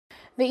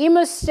The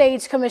Imo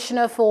State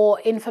Commissioner for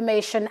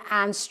Information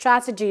and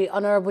Strategy,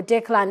 Honourable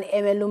Declan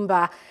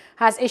Emelumba,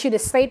 has issued a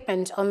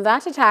statement on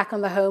that attack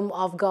on the home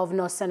of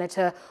Governor Sen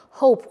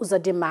Hope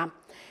Uzodimma.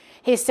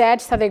 He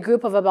said that a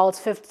group of about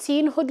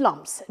 15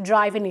 hoodlums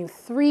driving in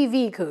 3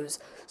 vehicles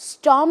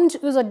stormed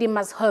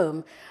UZODINMA'S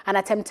home and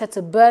attempted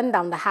to burn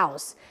down the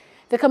house.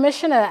 The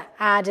commissioner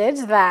added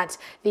that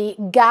the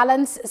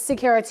gallant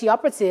security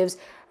operatives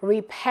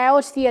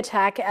repelled the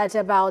attack at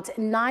about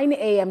 9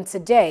 a.m.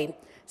 today,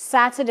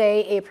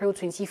 Saturday, April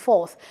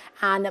 24th,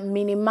 and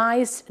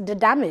minimized the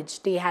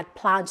damage they had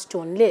planned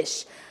to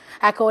unleash.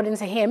 According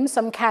to him,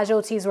 some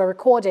casualties were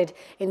recorded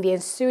in the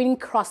ensuing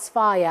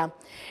crossfire.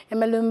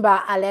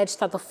 Emelumba alleged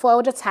that the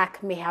foiled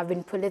attack may have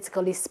been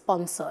politically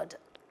sponsored.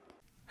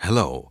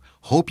 Hello,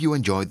 hope you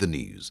enjoyed the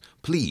news.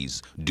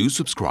 Please do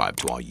subscribe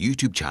to our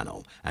YouTube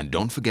channel and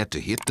don't forget to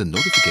hit the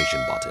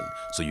notification button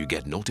so you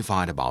get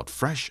notified about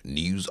fresh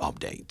news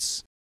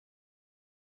updates.